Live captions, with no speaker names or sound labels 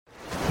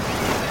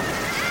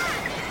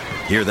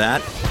Hear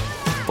that?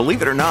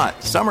 Believe it or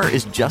not, summer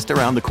is just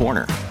around the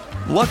corner.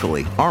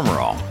 Luckily, Armor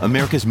All,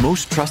 America's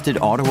most trusted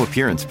auto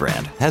appearance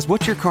brand, has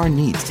what your car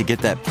needs to get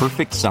that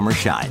perfect summer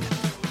shine.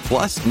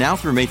 Plus, now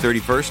through May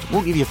 31st,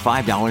 we'll give you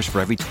 $5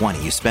 for every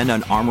 $20 you spend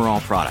on Armor All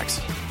products.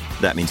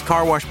 That means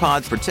car wash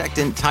pods,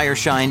 protectant, tire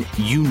shine,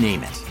 you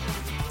name it.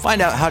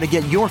 Find out how to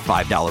get your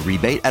 $5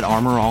 rebate at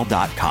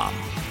armorall.com.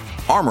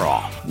 Armor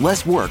All,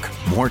 less work,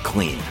 more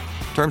clean.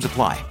 Terms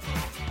apply.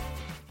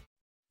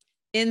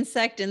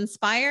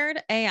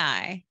 Insect-inspired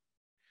AI.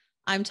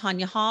 I'm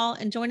Tanya Hall,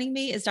 and joining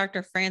me is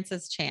Dr.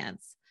 Francis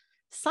Chance,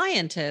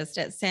 scientist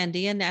at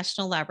Sandia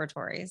National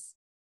Laboratories.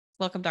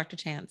 Welcome, Dr.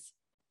 Chance.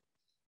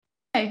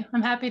 Hey,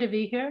 I'm happy to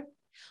be here.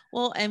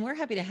 Well, and we're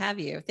happy to have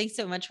you. Thanks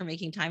so much for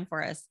making time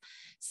for us.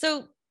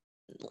 So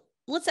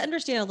let's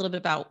understand a little bit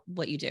about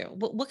what you do.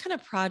 What kind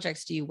of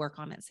projects do you work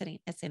on at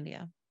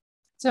Sandia?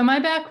 So my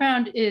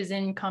background is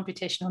in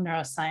computational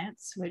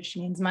neuroscience, which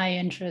means my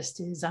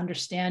interest is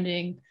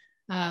understanding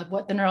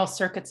what the neural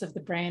circuits of the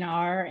brain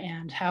are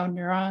and how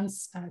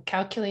neurons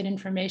calculate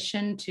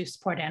information to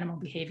support animal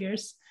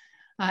behaviors.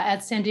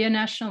 At Sandia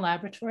National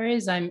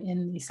Laboratories, I'm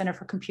in the Center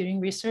for Computing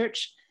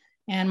Research,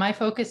 and my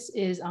focus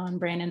is on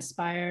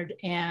brain-inspired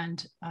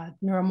and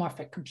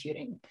neuromorphic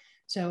computing.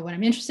 So what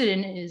I'm interested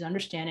in is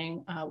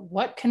understanding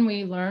what can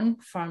we learn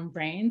from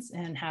brains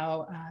and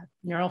how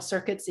neural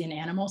circuits in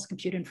animals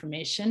compute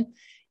information,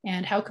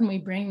 and how can we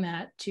bring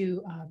that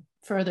to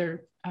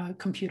further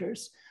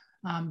computers.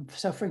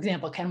 So for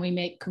example, can we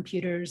make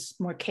computers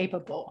more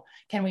capable?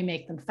 Can we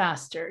make them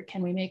faster?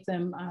 Can we make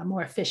them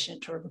more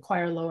efficient or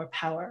require lower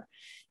power?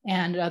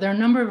 And there are a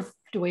number of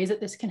ways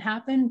that this can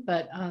happen,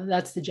 but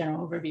that's the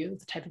general overview of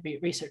the type of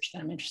research that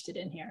I'm interested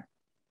in here.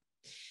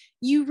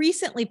 You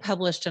recently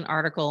published an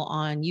article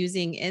on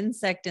using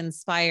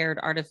insect-inspired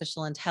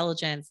artificial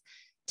intelligence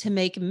to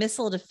make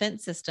missile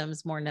defense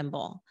systems more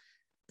nimble.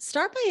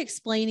 Start by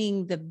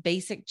explaining the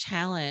basic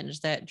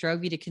challenge that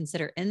drove you to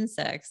consider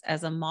insects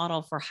as a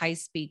model for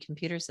high-speed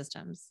computer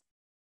systems.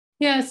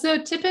 Yeah, so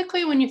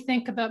typically when you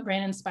think about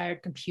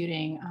brain-inspired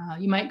computing,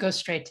 you might go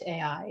straight to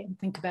AI and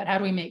think about how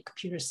do we make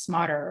computers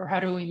smarter, or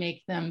how do we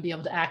make them be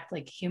able to act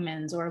like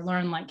humans or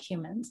learn like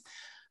humans.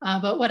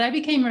 But what I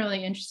became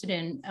really interested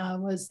in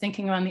was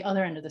thinking on the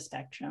other end of the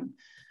spectrum.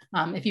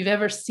 If you've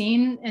ever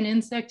seen an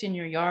insect in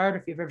your yard, or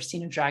if you've ever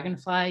seen a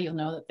dragonfly, you'll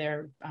know that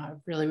they're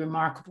really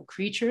remarkable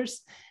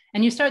creatures.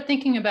 And you start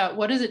thinking about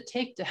what does it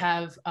take to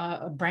have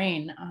a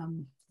brain,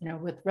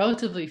 with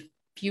relatively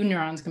few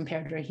neurons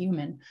compared to a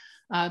human,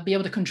 be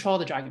able to control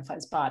the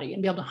dragonfly's body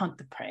and be able to hunt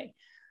the prey.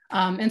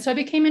 And so I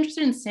became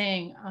interested in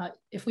saying,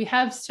 if we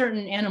have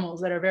certain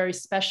animals that are very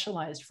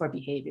specialized for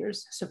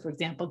behaviors, so for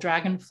example,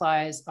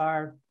 dragonflies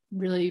are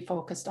really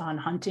focused on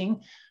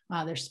hunting.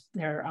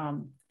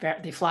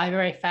 They fly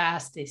very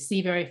fast, they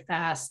see very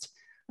fast.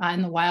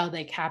 In the wild,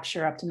 they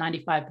capture up to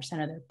 95%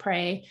 of their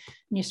prey.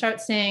 And you start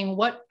saying,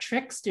 what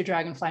tricks do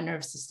dragonfly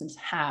nervous systems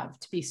have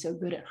to be so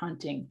good at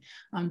hunting,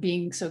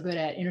 being so good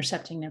at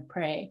intercepting their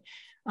prey?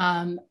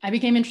 I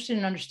became interested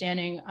in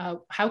understanding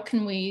how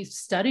can we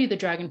study the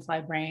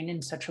dragonfly brain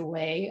in such a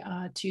way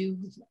to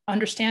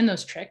understand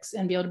those tricks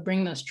and be able to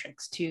bring those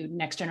tricks to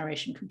next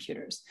generation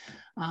computers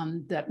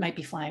that might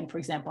be flying, for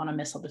example, on a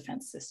missile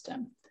defense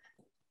system.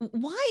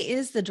 Why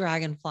is the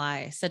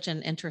dragonfly such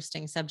an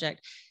interesting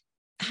subject?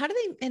 How do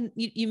they, and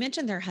you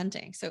mentioned they're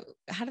hunting, so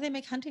how do they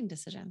make hunting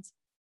decisions?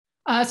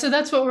 So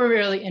that's what we're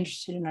really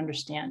interested in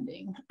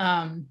understanding.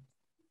 What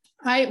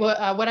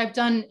I've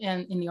done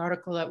in the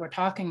article that we're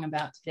talking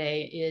about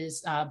today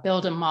is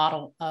build a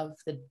model of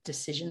the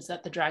decisions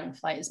that the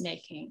dragonfly is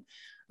making.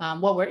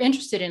 What we're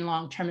interested in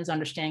long-term is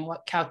understanding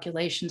what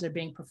calculations are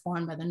being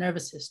performed by the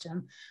nervous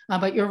system.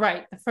 But you're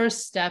right, the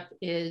first step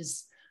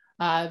is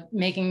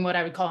making what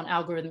I would call an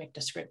algorithmic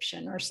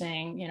description, or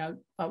saying,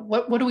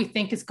 what do we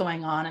think is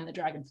going on in the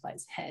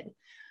dragonfly's head?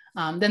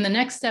 Then the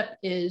next step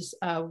is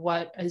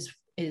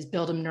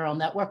build a neural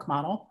network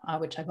model,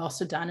 which I've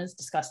also done as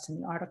discussed in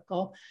the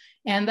article.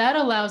 And that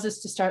allows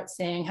us to start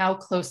saying, how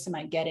close am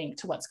I getting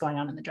to what's going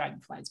on in the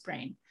dragonfly's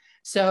brain?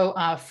 So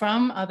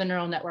from the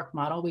neural network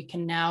model, we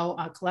can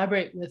now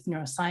collaborate with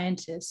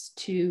neuroscientists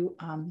to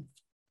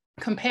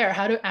compare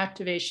how do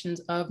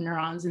activations of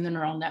neurons in the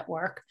neural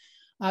network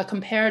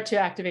compare to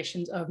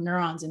activations of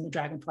neurons in the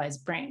dragonfly's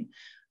brain.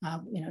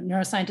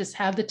 Neuroscientists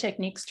have the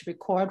techniques to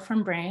record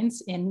from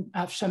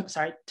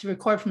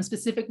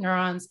specific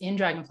neurons in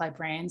dragonfly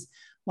brains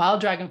while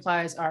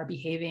dragonflies are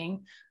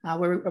behaving.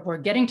 We're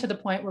getting to the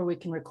point where we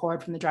can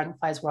record from the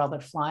dragonflies while they're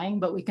flying,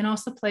 but we can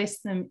also place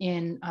them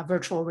in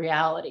virtual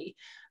reality,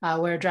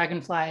 where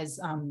dragonflies,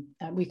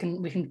 we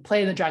can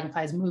play the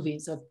dragonflies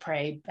movies of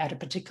prey at a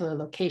particular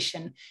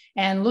location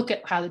and look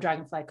at how the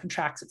dragonfly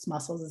contracts its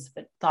muscles as if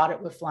it thought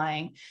it were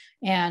flying,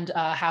 and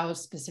how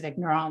specific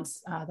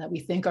neurons that we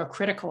think are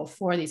critical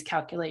for these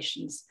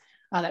calculations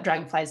that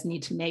dragonflies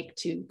need to make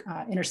to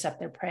intercept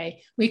their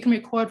prey. We can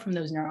record from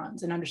those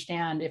neurons and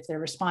understand if they're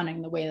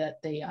responding the way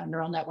that the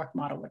neural network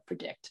model would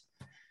predict.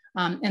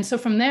 And so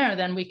from there,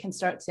 then we can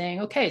start saying,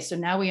 okay, so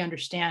now we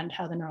understand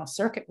how the neural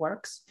circuit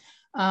works.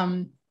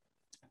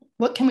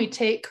 what can we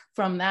take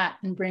from that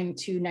and bring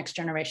to next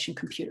generation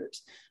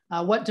computers?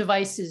 What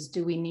devices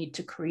do we need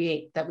to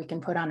create that we can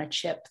put on a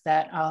chip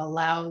that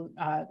allow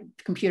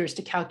computers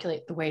to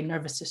calculate the way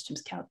nervous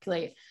systems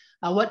calculate?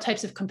 What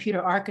types of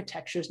computer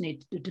architectures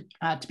need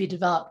to be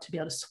developed to be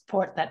able to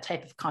support that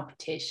type of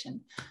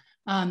computation?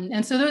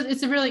 And so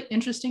it's a really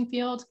interesting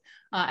field.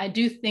 I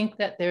do think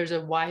that there's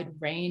a wide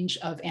range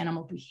of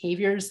animal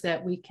behaviors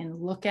that we can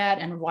look at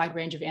and a wide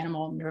range of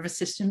animal nervous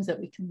systems that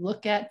we can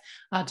look at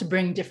to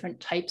bring different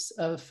types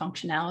of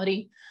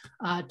functionality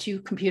to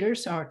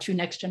computers or to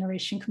next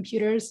generation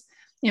computers.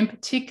 In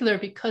particular,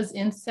 because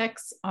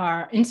insect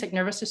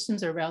nervous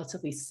systems are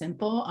relatively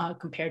simple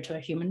compared to a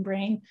human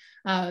brain,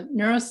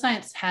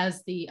 neuroscience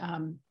has the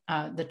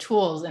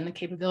tools and the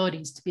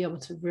capabilities to be able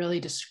to really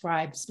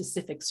describe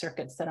specific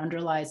circuits that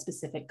underlie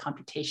specific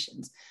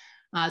computations.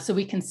 So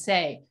we can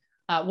say,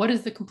 what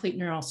is the complete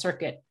neural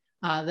circuit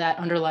that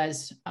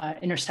underlies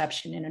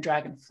interception in a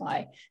dragonfly?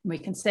 And we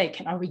can say,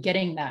 are we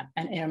getting that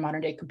in a modern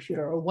day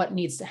computer, or what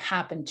needs to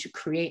happen to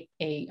create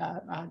a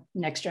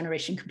next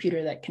generation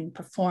computer that can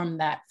perform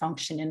that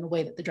function in the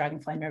way that the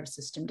dragonfly nervous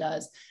system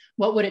does?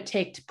 What would it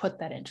take to put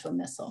that into a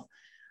missile?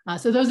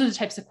 So those are the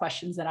types of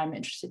questions that I'm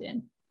interested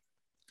in.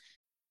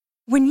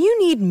 When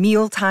you need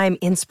mealtime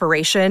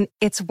inspiration,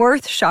 it's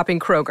worth shopping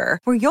Kroger,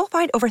 where you'll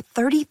find over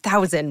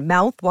 30,000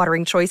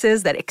 mouth-watering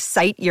choices that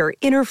excite your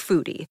inner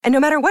foodie. And no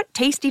matter what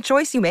tasty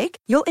choice you make,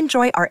 you'll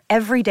enjoy our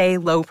everyday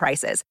low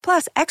prices,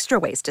 plus extra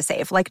ways to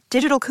save, like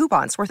digital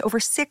coupons worth over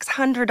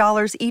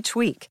 $600 each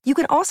week. You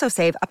can also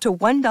save up to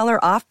 $1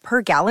 off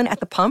per gallon at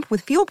the pump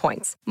with fuel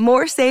points.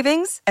 More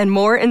savings and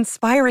more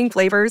inspiring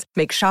flavors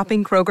make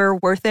shopping Kroger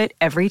worth it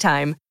every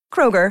time.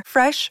 Kroger,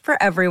 fresh for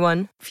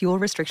everyone. Fuel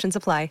restrictions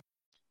apply.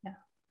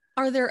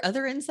 Are there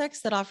other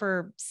insects that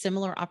offer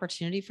similar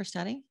opportunity for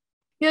study?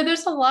 Yeah,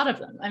 there's a lot of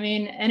them. I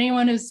mean,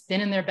 anyone who's been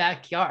in their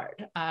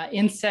backyard,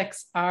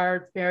 insects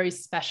are very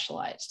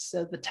specialized.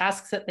 So the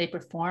tasks that they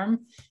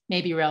perform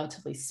may be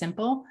relatively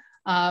simple,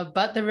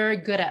 but they're very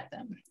good at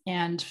them.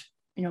 And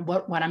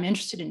what I'm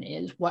interested in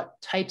is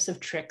what types of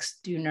tricks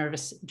do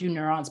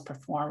neurons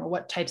perform, or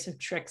what types of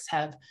tricks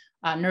have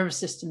nervous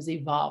systems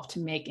evolved to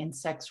make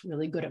insects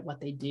really good at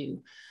what they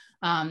do.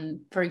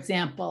 For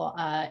example,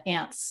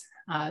 ants.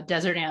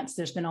 Desert ants,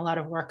 there's been a lot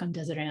of work on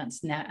desert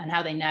ants and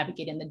how they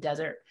navigate in the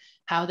desert,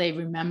 how they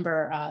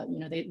remember,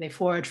 they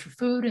forage for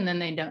food, and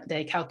then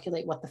they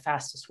calculate what the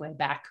fastest way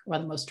back or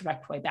the most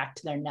direct way back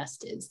to their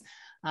nest is.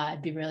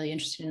 I'd be really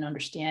interested in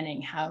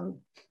understanding how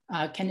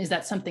is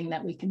that something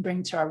that we can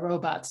bring to our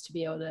robots to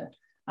be able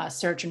to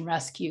search and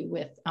rescue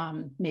with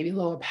maybe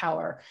lower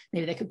power.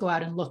 Maybe they could go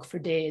out and look for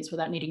days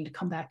without needing to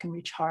come back and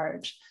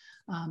recharge.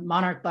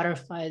 Monarch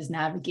butterflies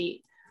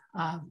navigate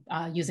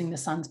using the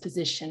sun's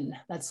position.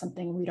 That's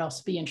something we'd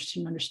also be interested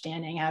in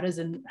understanding. How does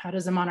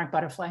a monarch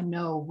butterfly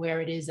know where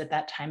it is at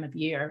that time of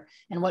year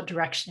and what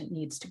direction it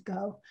needs to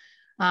go?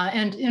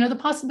 And the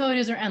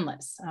possibilities are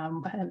endless.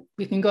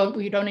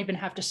 We don't even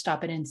have to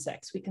stop at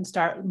insects. We can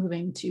start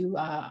moving to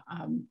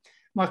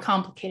more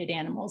complicated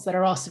animals that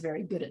are also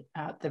very good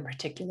at their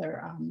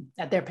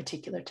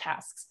particular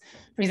tasks.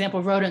 For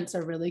example, rodents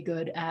are really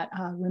good at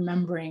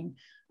remembering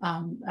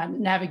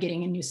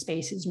navigating in new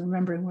spaces and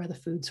remembering where the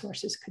food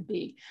sources could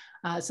be.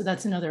 So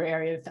that's another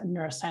area of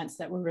neuroscience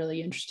that we're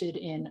really interested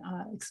in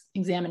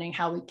examining,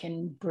 how we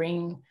can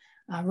bring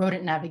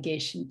rodent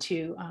navigation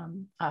to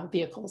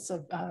vehicles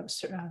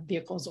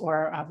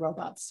or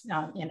robots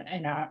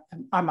in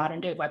our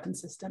modern day weapon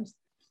systems.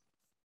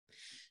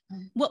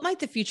 What might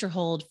the future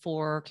hold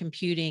for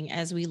computing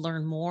as we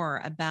learn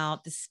more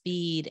about the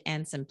speed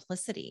and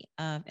simplicity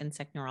of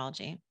insect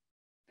neurology?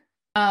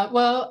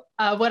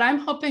 What I'm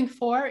hoping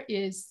for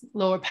is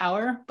lower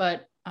power,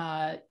 but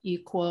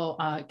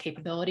equal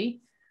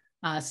capability.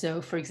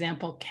 So for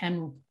example,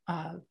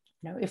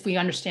 if we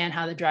understand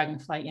how the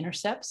dragonfly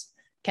intercepts,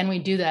 can we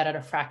do that at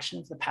a fraction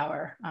of the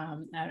power,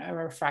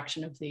 or a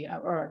fraction of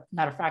or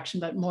not a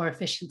fraction, but more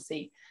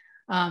efficiency?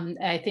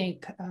 I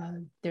think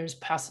there's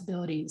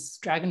possibilities.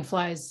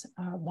 Dragonflies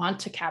want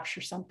to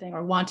capture something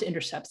or want to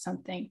intercept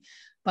something.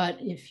 But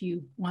if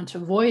you want to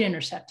avoid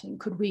intercepting,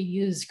 could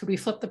we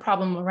flip the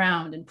problem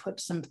around and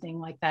put something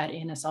like that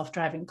in a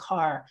self-driving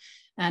car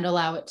and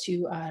allow it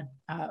to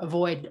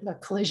avoid a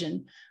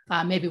collision,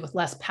 maybe with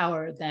less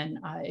power than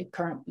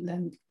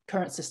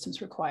current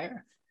systems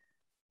require?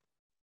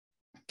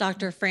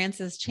 Dr.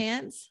 Frances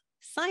Chance,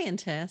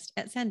 scientist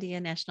at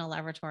Sandia National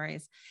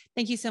Laboratories.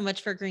 Thank you so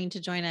much for agreeing to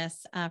join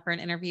us for an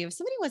interview. If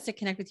somebody wants to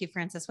connect with you,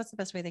 Frances, what's the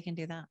best way they can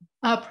do that?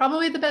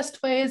 Probably the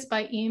best way is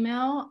by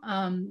email.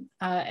 And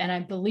I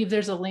believe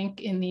there's a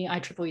link in the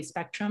IEEE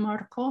Spectrum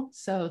article.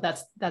 So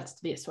that's the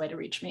best way to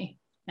reach me.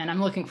 And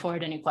I'm looking forward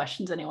to any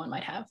questions anyone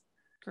might have.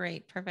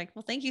 Great. Perfect.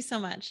 Well, thank you so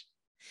much.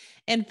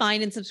 And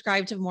find and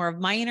subscribe to more of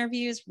my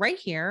interviews right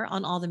here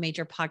on all the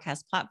major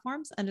podcast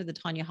platforms under the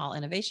Tanya Hall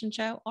Innovation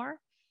Show or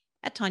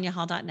at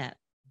tanyahall.net.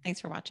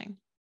 Thanks for watching.